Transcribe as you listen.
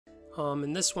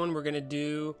In this one we're going to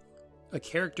do a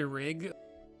character rig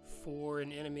for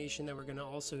an animation that we're going to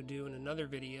also do in another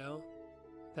video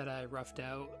that I roughed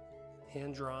out,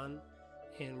 hand-drawn,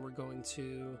 and we're going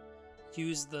to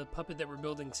use the puppet that we're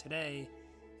building today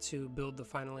to build the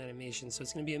final animation. So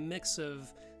it's going to be a mix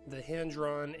of the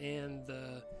hand-drawn and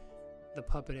the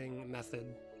puppeting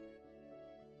method.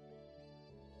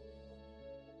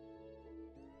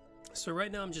 So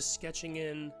right now I'm just sketching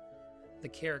in the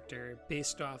character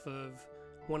based off of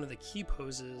one of the key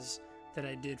poses that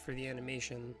I did for the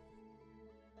animation.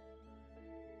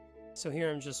 So here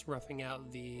I'm just roughing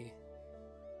out the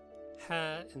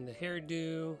hat and the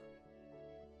hairdo.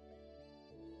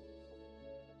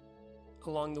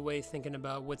 Along the way, thinking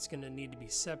about what's going to need to be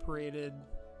separated.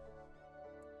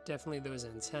 Definitely those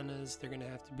antennas, they're going to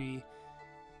have to be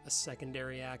a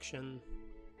secondary action.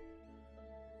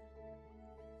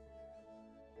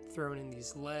 Throwing in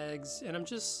these legs, and I'm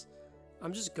just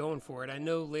going for it. I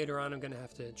know later on I'm going to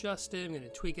have to adjust it, I'm going to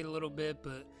tweak it a little bit,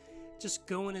 but just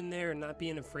going in there and not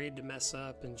being afraid to mess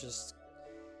up and just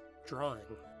drawing.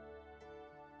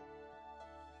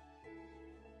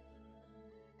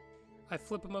 I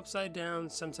flip them upside down.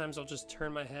 Sometimes I'll just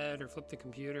turn my head or flip the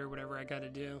computer, whatever I got to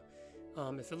do.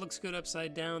 If it looks good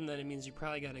upside down, then it means you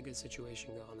probably got a good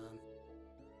situation going on.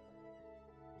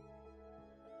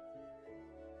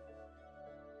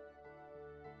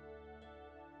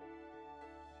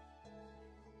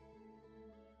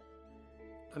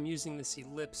 I'm using this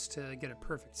ellipse to get a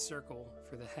perfect circle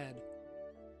for the head.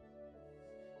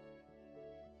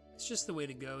 It's just the way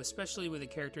to go, especially with a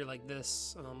character like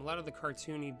this. A lot of the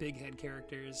cartoony big head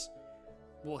characters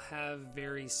will have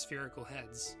very spherical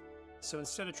heads. So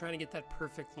instead of trying to get that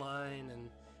perfect line and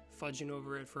fudging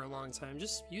over it for a long time,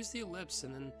 just use the ellipse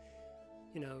and then,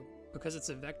 you know, because it's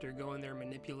a vector, go in there,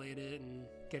 manipulate it, and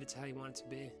get it to how you want it to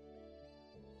be.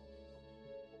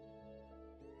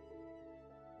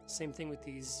 Same thing with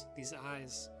these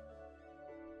eyes.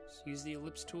 Just use the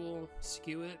ellipse tool,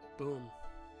 skew it, boom.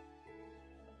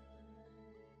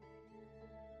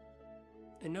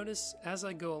 And notice as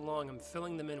I go along, I'm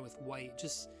filling them in with white,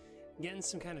 just getting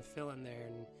some kind of fill in there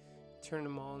and turning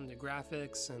them all into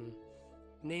graphics and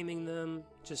naming them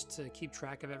just to keep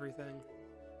track of everything.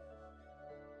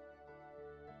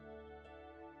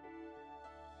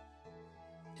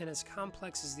 And as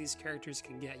complex as these characters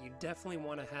can get, you definitely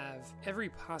want to have every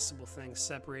possible thing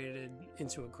separated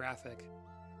into a graphic.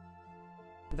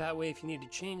 That way, if you need to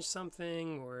change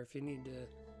something or if you need to,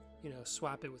 you know,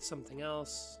 swap it with something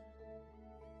else.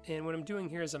 And what I'm doing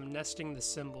here is I'm nesting the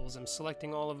symbols. I'm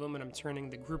selecting all of them and I'm turning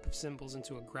the group of symbols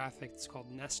into a graphic that's called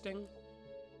nesting.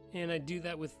 And I do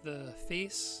that with the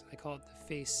face. I call it the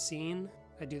face scene.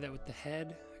 I do that with the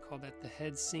head. I call that the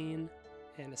head scene.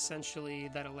 And essentially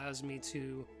that allows me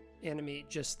to animate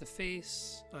just the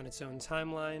face on its own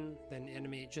timeline, then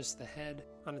animate just the head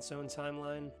on its own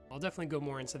timeline. I'll definitely go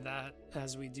more into that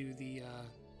as we do the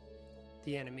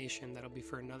animation. That'll be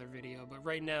for another video, but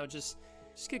right now just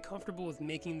get comfortable with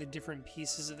making the different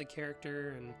pieces of the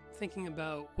character and thinking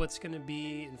about what's going to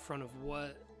be in front of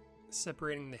what.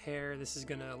 Separating the hair, this is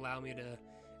going to allow me to,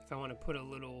 if I want to put a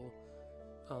little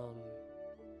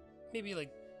maybe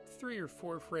like 3 or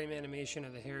 4 frame animation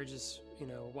of the hair just, you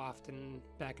know, wafting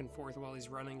back and forth while he's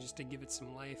running just to give it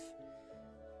some life,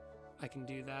 I can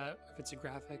do that. If it's a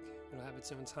graphic, it'll have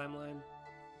its own timeline.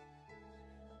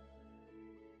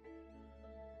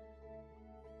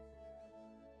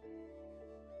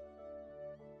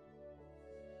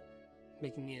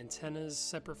 Making the antennas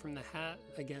separate from the hat.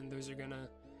 Again, those are gonna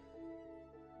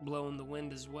blow in the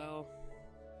wind as well.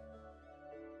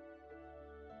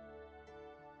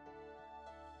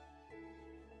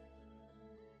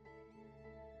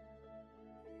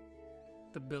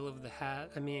 The bill of the hat,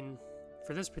 I mean,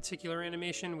 for this particular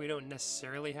animation, we don't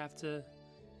necessarily have to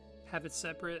have it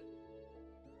separate.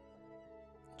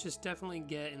 Just definitely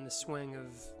get in the swing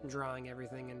of drawing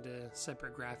everything into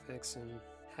separate graphics and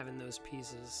having those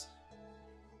pieces.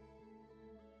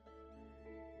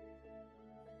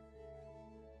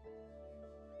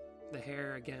 The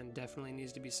hair, again, definitely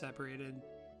needs to be separated.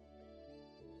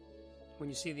 When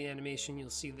you see the animation,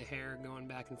 you'll see the hair going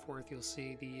back and forth. You'll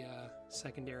see the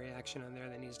secondary action on there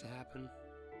that needs to happen.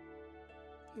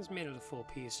 He's made it a full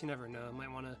piece. You never know.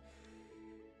 Might want to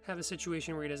have a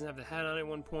situation where he doesn't have the hat on at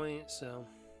one point, so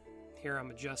here I'm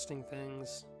adjusting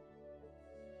things.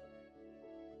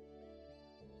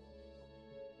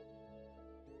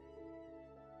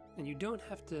 And you don't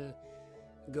have to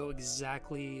go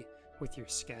exactly with your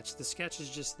sketch. The sketch is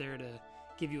just there to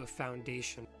give you a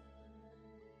foundation.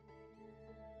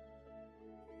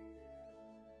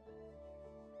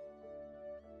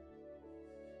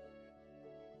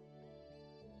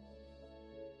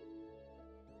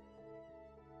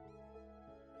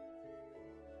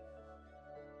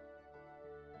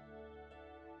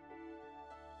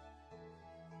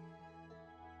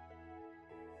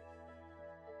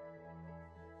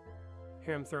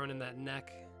 Here I'm throwing in that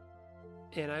neck.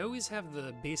 And I always have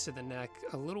the base of the neck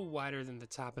a little wider than the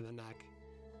top of the neck.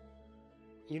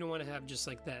 You don't want to have just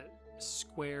like that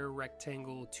square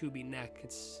rectangle tubey neck.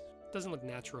 It doesn't look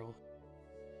natural.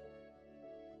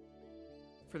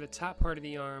 For the top part of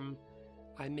the arm,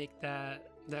 I make that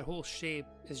whole shape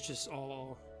is just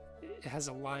all, it has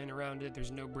a line around it.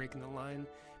 There's no break in the line.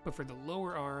 But for the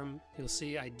lower arm, you'll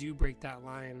see I do break that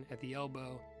line at the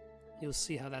elbow. You'll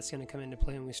see how that's going to come into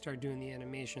play when we start doing the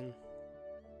animation.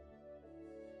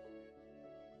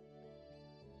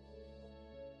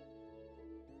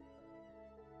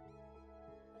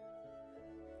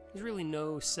 There's really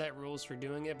no set rules for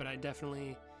doing it, but I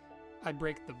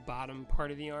break the bottom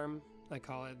part of the arm. I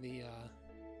call it the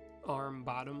arm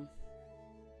bottom,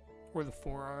 or the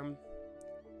forearm.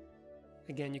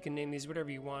 Again, you can name these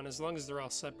whatever you want, as long as they're all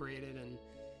separated and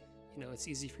you know it's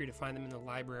easy for you to find them in the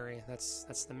library.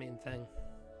 That's the main thing.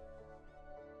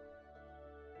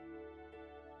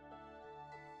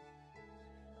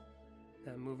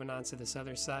 Now moving on to this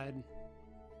other side.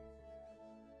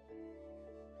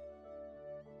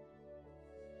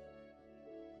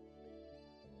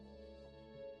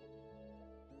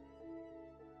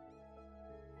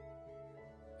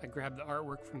 I grabbed the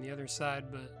artwork from the other side,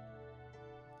 but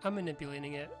I'm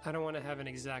manipulating it. I don't want to have an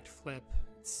exact flip.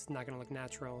 It's not going to look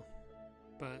natural.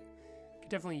 But you can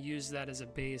definitely use that as a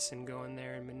base and go in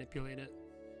there and manipulate it.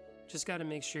 Just got to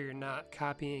make sure you're not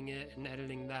copying it and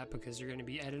editing that, because you're going to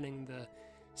be editing the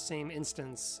same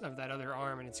instance of that other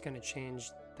arm and it's going to change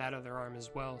that other arm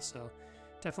as well. So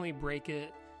definitely break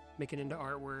it, make it into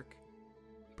artwork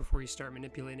before you start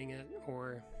manipulating it,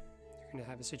 or you're going to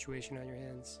have a situation on your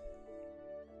hands.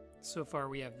 So far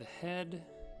we have the head,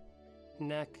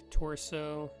 neck,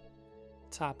 torso,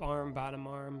 top arm, bottom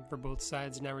arm for both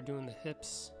sides. Now we're doing the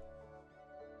hips,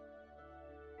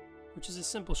 which is a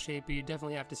simple shape, but you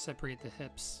definitely have to separate the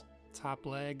hips. Top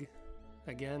leg,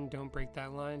 again, don't break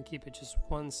that line. Keep it just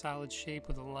one solid shape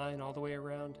with a line all the way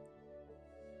around.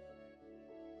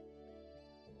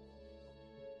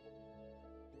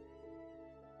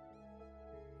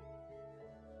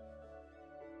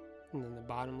 And then the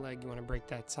bottom leg, you want to break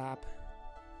that top.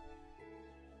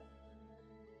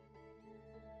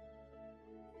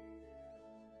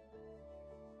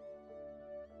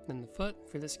 Then the foot,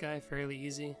 for this guy, fairly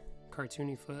easy.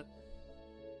 Cartoony foot.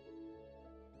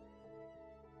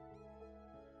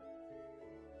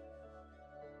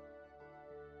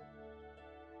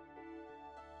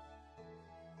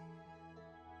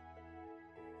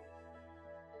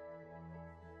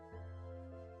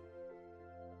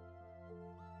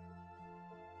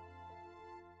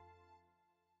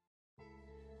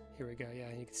 Here we go, yeah,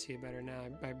 you can see it better now.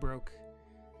 I broke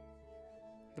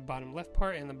the bottom left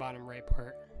part and the bottom right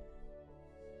part.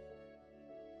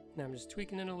 Now I'm just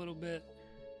tweaking it a little bit.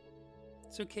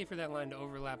 It's okay for that line to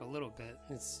overlap a little bit.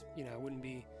 It's, you know, it wouldn't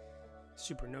be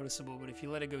super noticeable, but if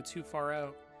you let it go too far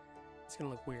out, it's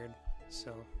gonna look weird.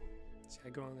 So just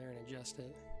gotta go in there and adjust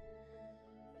it.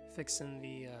 Fixing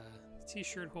the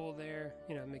t-shirt hole there,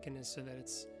 you know, making it so that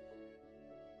it's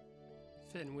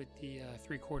fitting with the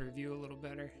 3/4 view a little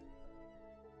better.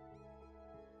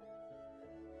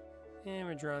 And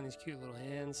we're drawing these cute little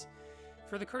hands.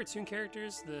 For the cartoon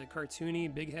characters, the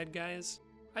cartoony big head guys,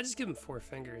 I just give them 4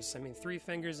 fingers. I mean, 3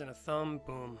 fingers and a thumb,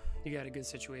 boom. You got a good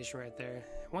situation right there.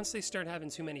 Once they start having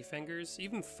too many fingers,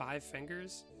 even 5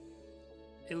 fingers,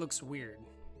 it looks weird.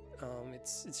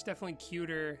 It's definitely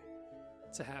cuter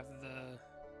to have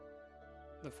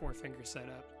the 4 finger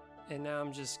setup. And now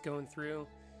I'm just going through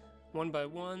one by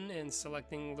one and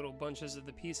selecting little bunches of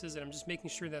the pieces, and I'm just making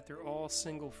sure that they're all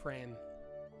single frame.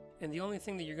 And the only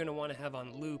thing that you're going to want to have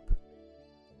on loop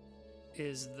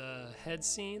is the head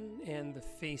scene and the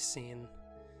face scene.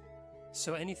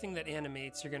 So anything that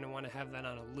animates, you're going to want to have that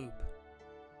on a loop.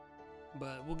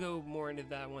 But we'll go more into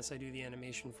that once I do the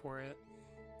animation for it.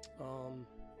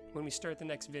 When we start the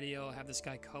next video, I'll have this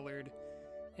guy colored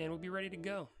and we'll be ready to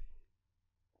go.